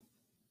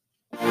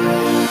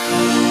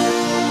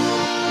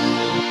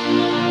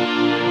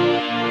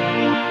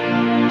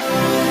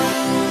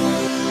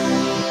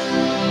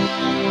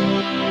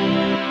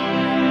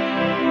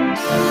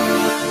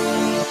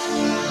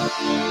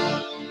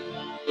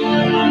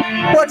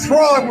What's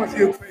wrong with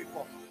you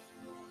people?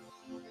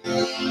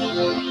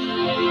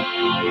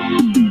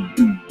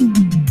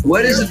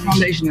 What is the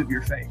foundation of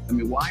your faith? I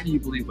mean, why do you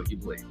believe what you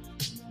believe?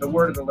 The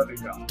word of the living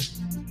God.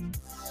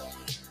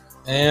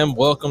 And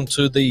welcome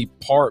to the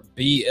Part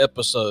B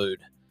episode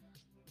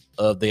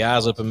of the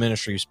Eyes Open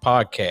Ministries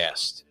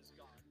podcast.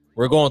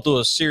 We're going through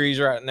a series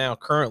right now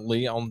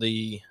currently on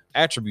the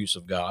attributes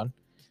of God,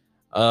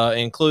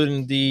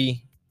 including the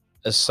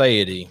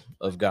aseity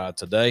of God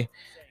today.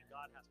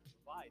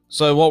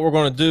 So what we're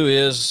going to do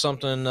is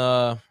something,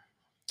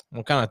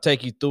 we'll kind of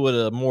take you through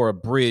it, a more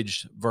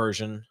abridged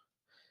version.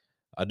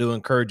 I do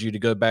encourage you to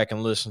go back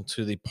and listen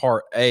to the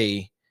Part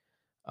A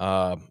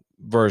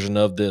version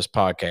of this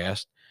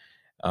podcast.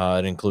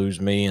 It includes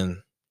me and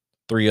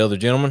 3 other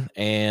gentlemen,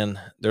 and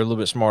they're a little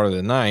bit smarter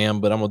than I am,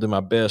 but I'm going to do my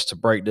best to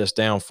break this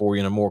down for you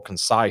in a more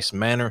concise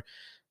manner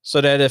so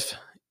that if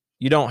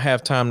you don't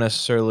have time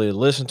necessarily to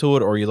listen to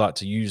it or you like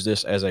to use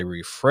this as a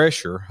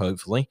refresher,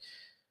 hopefully,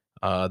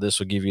 this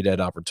will give you that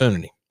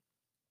opportunity.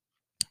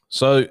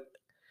 So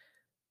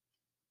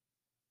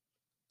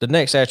the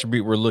next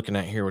attribute we're looking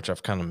at here, which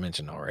I've kind of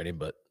mentioned already,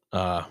 but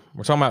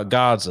we're talking about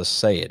God's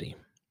aseity.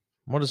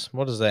 What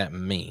does that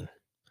mean?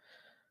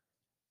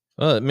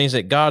 Well, it means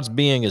that God's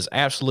being is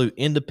absolute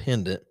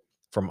independent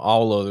from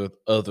all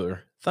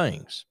other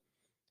things.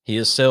 He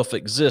is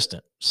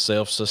self-existent,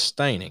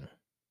 self-sustaining.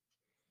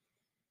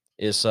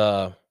 It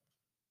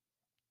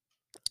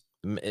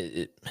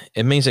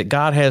means that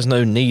God has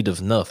no need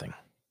of nothing.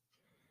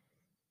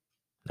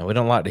 Now, we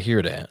don't like to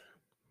hear that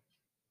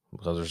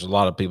because there's a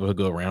lot of people who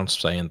go around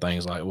saying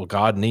things like, well,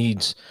 God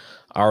needs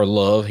our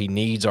love. He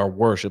needs our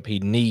worship.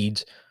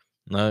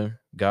 No,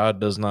 God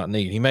does not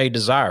need. He may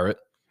desire it.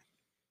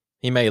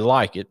 He may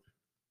like it.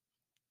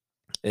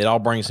 It all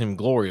brings him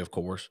glory, of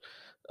course.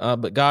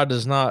 But God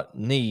does not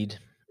need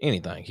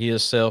anything. He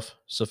is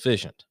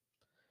self-sufficient.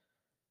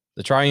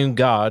 The triune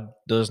God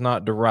does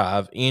not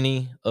derive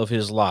any of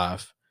his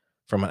life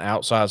from an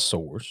outside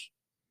source,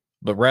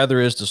 but rather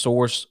is the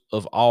source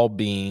of all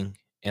being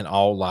and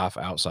all life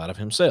outside of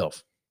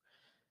himself.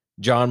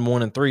 John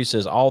 1:3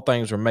 says, all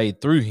things were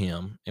made through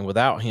him, and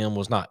without him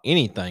was not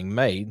anything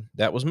made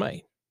that was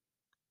made.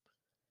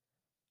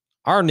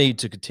 Our need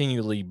to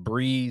continually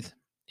breathe,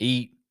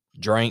 eat,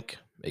 drink,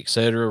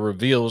 etc.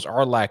 reveals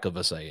our lack of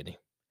aseity.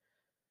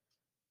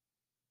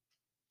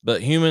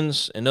 But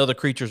humans and other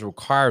creatures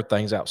require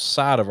things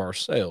outside of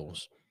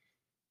ourselves.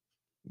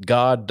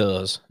 God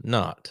does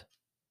not.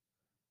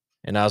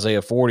 In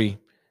Isaiah 40,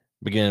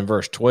 beginning in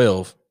verse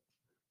 12,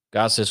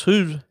 God says,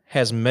 who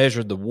has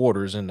measured the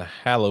waters in the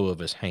hollow of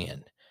his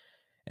hand,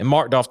 and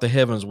marked off the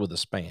heavens with a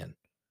span,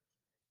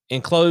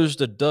 enclosed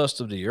the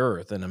dust of the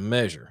earth in a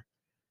measure,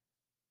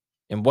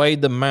 and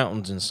weighed the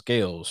mountains in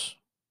scales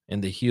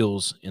and the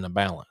hills in a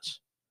balance?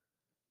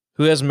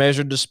 Who has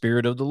measured the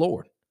Spirit of the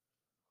Lord?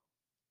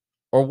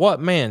 Or what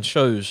man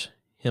shows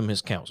him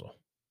his counsel?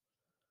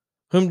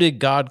 Whom did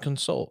God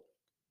consult?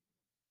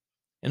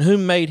 And who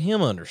made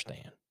him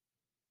understand?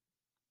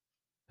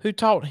 Who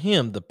taught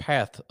him the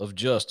path of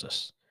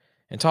justice,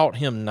 and taught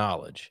him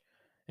knowledge,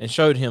 and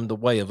showed him the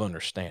way of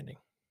understanding?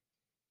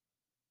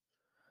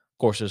 Of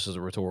course, this is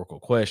a rhetorical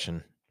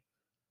question.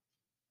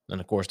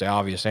 And of course, the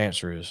obvious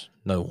answer is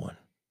no one.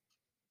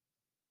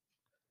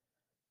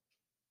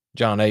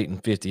 John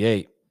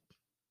 8:58,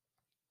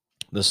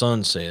 the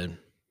Son said,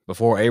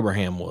 before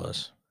Abraham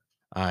was,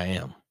 I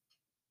am.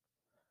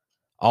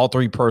 All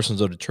 3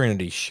 persons of the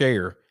Trinity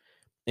share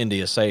in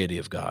the aseity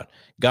of God.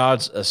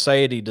 God's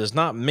aseity does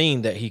not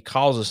mean that he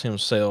causes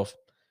himself,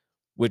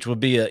 which would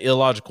be an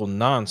illogical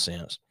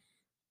nonsense,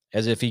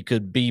 as if he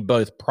could be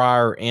both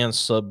prior and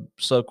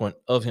subsequent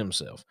of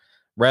himself.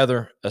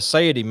 Rather,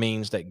 aseity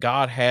means that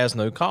God has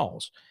no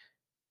cause,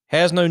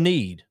 has no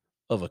need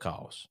of a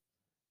cause,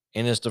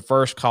 and is the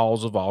first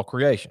cause of all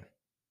creation.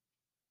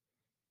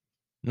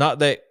 Not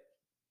that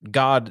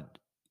God,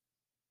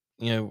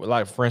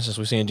 like for instance,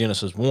 we see in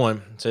Genesis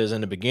 1, it says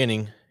in the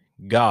beginning,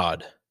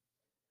 God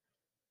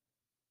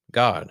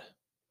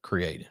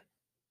created.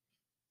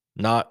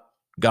 Not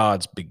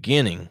God's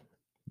beginning,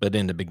 but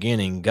in the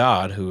beginning,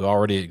 God, who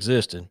already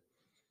existed,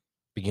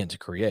 began to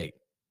create.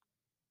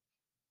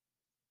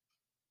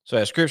 So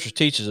as Scripture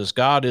teaches us,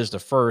 God is the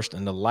first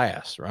and the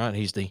last, right?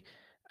 He's the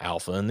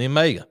Alpha and the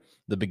Omega,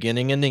 the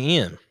beginning and the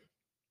end,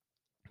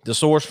 the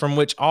source from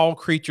which all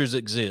creatures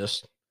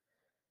exist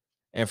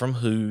and from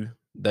who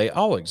they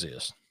all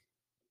exist.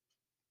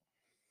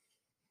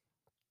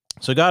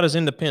 So God is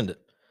independent,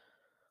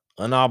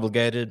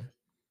 unobligated,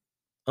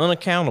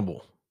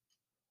 unaccountable,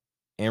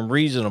 and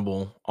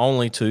reasonable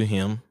only to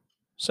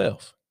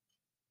himself.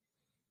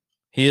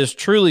 He is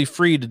truly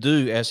free to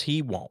do as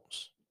he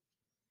wants,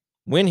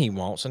 when he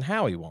wants, and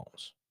how he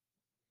wants.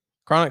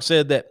 Chronic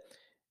said that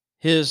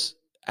his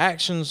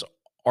actions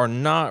are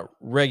not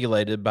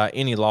regulated by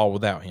any law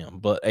without him,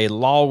 but a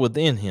law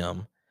within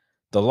him,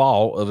 the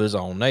law of his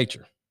own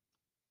nature.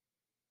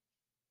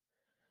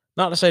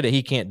 Not to say that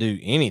he can't do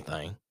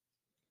anything,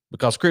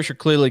 because Scripture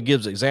clearly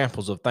gives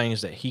examples of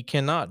things that he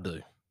cannot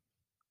do.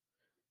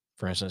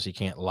 For instance, he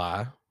can't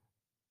lie,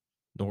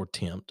 nor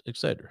tempt,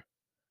 etc.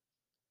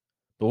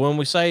 But when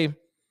we say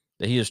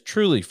that he is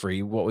truly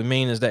free, what we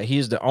mean is that he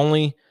is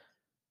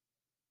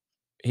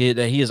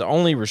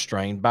only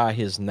restrained by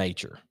his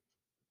nature,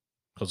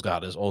 because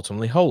God is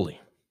ultimately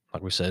holy,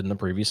 like we said in the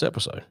previous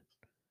episode.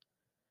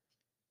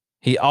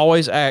 He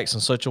always acts in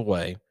such a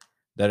way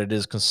that it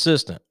is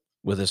consistent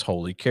with his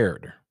holy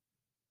character.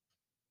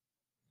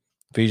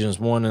 Ephesians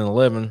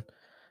 1:11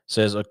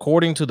 says,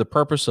 according to the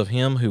purpose of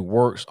him who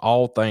works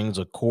all things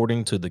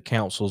according to the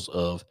counsels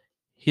of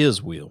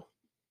his will.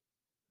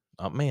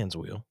 Not man's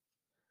will,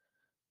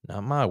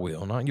 not my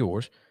will, not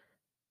yours,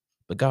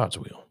 but God's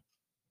will.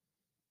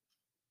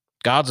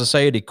 God's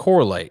aseity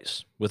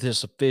correlates with his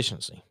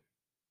sufficiency,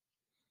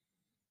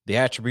 the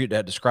attribute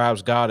that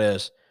describes God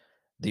as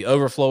the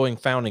overflowing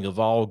fountain of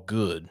all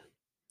good,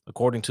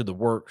 according to the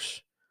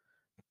words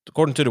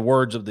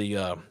of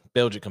the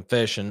Belgic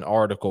Confession,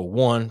 Article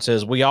 1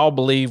 says, we all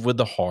believe with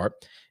the heart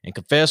and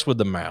confess with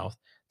the mouth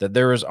that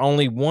there is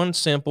only one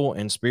simple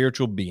and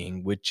spiritual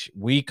being, which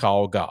we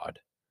call God,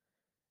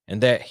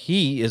 and that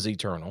he is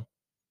eternal,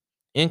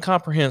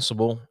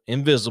 incomprehensible,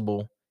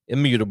 invisible,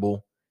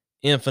 immutable,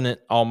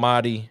 infinite,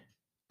 almighty,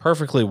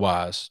 perfectly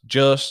wise,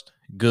 just,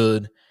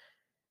 good,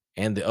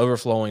 and the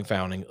overflowing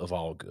fountain of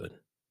all good.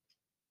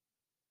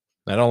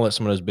 Now, don't let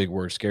some of those big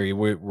words scare you.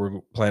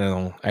 We're planning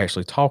on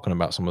actually talking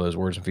about some of those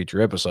words in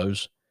future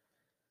episodes.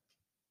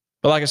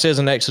 But like it says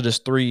in Exodus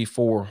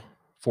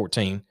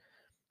 3:14,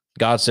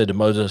 God said to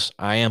Moses,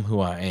 I am who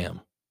I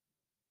am.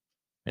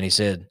 And he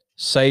said,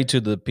 say to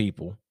the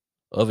people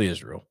of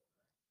Israel,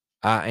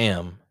 I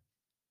am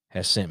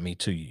has sent me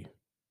to you.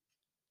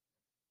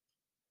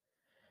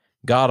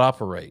 God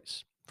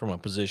operates from a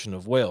position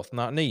of wealth,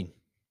 not need.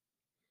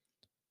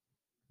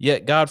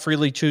 Yet God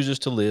freely chooses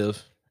to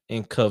live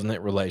in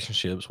covenant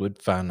relationships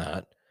with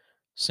finite,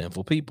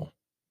 sinful people.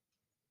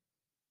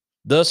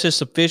 Thus, his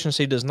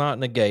sufficiency does not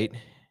negate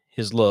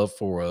his love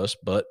for us,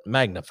 but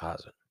magnifies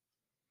it.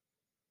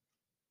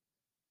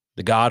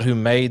 The God who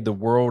made the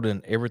world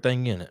and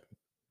everything in it,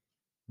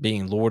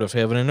 being Lord of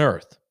heaven and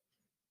earth,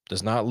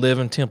 does not live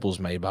in temples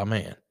made by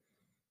man,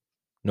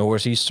 nor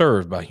is he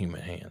served by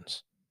human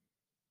hands,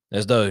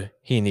 as though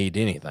he need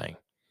anything,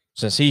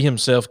 since he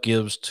himself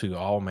gives to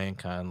all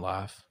mankind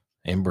life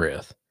and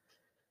breath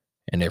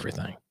and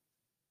everything.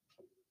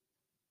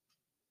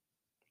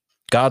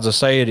 God's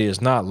aseity is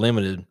not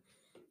limited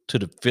to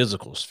the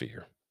physical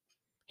sphere.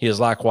 He is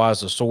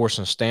likewise the source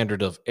and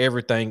standard of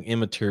everything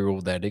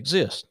immaterial that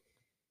exists.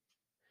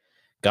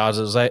 God's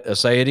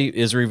aseity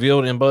is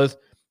revealed in both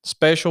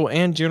special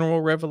and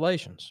general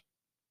revelations.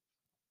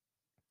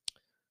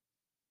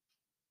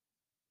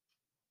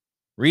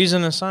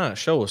 Reason and science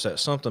show us that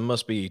something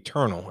must be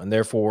eternal and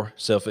therefore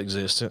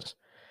self-existence,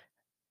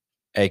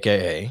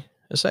 aka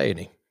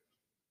aseity.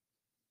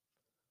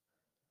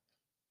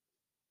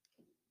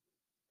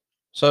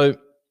 So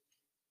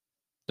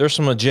there's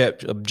some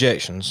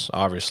objections,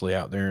 obviously,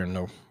 out there in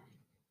the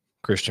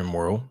Christian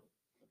world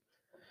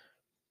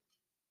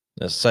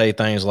that say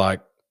things like,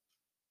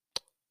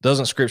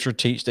 doesn't Scripture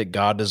teach that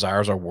God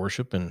desires our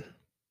worship and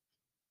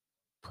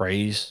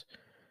praise?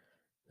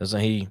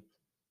 Doesn't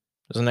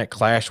that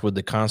clash with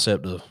the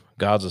concept of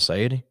God's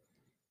aseity?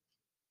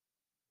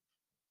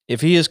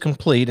 If he is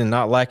complete and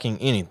not lacking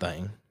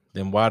anything,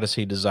 then why does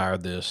he desire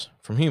this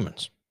from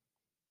humans?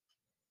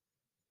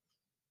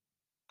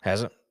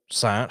 Hasn't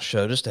science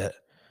showed us that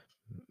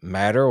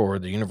matter or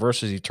the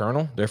universe is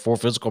eternal? Therefore,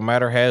 physical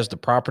matter has the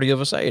property of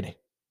aseity.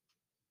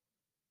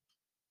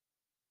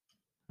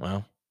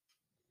 Well,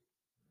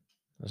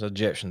 there's an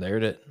objection there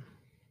that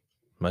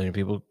many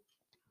people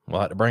will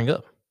like to bring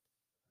up.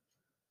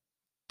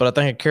 But I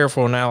think a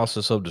careful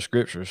analysis of the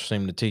scriptures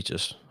seem to teach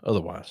us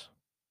otherwise.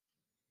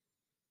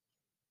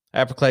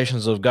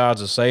 Applications of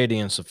God's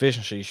aseity and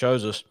sufficiency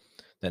shows us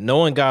that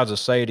knowing God's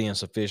aseity and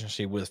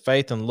sufficiency with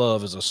faith and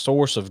love is a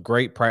source of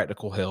great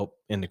practical help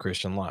in the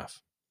Christian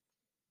life.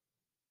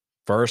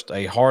 First,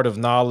 a heart of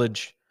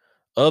knowledge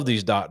of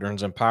these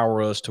doctrines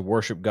empower us to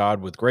worship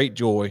God with great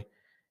joy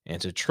and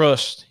to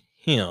trust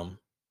him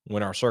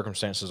when our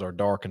circumstances are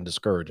dark and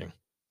discouraging.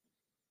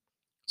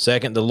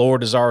 Second, the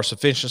Lord is our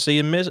sufficiency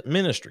in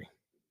ministry.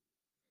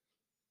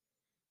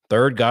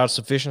 Third, God's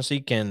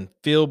sufficiency can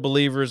fill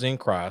believers in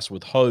Christ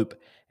with hope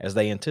as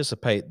they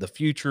anticipate the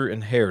future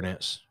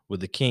inheritance with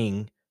the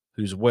King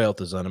whose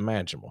wealth is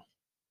unimaginable.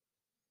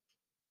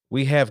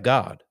 We have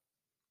God.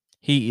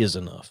 He is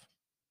enough.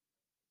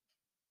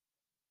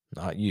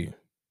 Not you.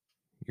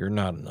 You're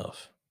not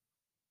enough.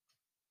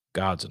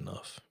 God's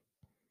enough.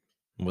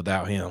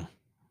 Without him,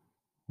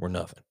 we're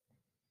nothing.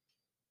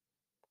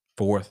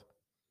 Fourth,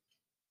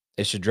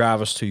 it should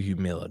drive us to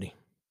humility.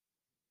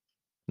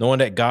 Knowing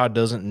that God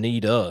doesn't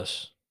need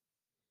us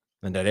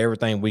and that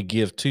everything we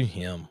give to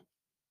him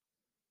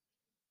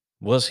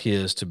was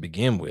his to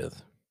begin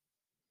with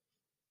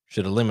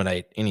should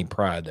eliminate any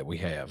pride that we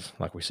have,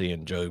 like we see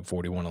in Job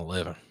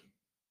 41:11,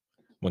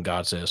 when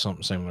God says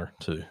something similar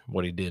to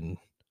what he did in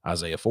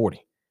Isaiah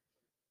 40.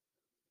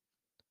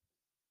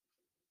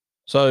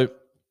 So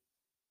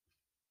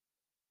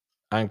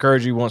I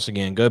encourage you once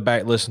again, go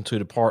back, listen to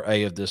the part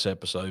A of this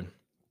episode.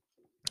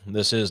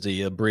 This is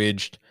the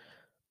abridged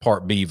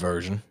part B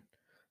version,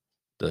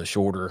 the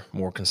shorter,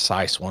 more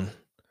concise one.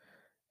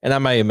 And I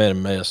may have made a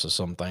mess of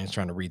some things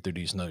trying to read through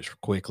these notes as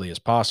quickly as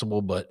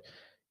possible, but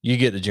you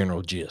get the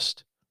general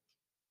gist.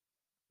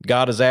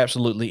 God is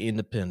absolutely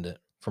independent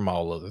from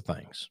all other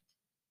things.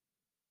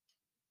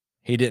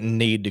 He didn't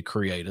need to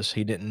create us.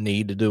 He didn't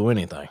need to do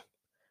anything.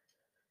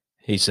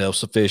 He's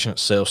self-sufficient,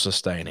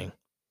 self-sustaining.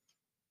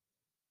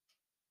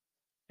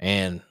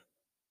 And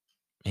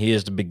he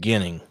is the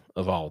beginning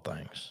of all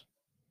things.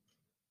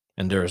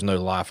 And there is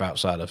no life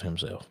outside of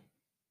himself.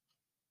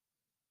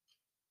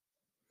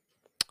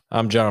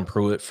 I'm John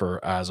Pruitt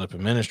for Eyes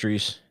Open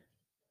Ministries.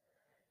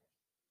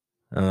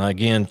 And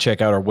again,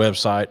 check out our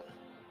website,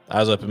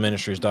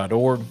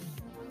 eyesopenministries.org.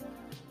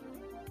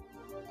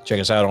 Check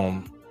us out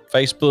on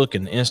Facebook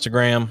and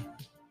Instagram,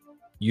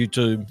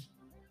 YouTube.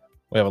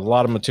 We have a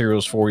lot of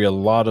materials for you, a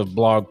lot of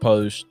blog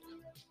posts,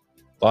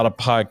 a lot of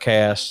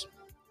podcasts.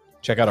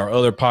 Check out our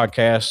other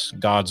podcasts,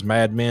 God's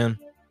Mad Men.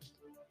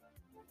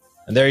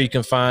 And there you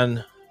can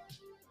find,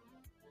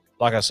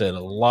 like I said, a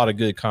lot of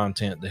good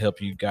content to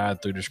help you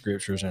guide through the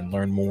scriptures and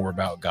learn more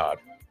about God.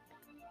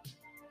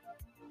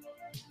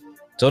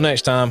 Till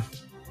next time,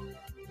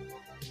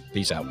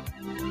 peace out.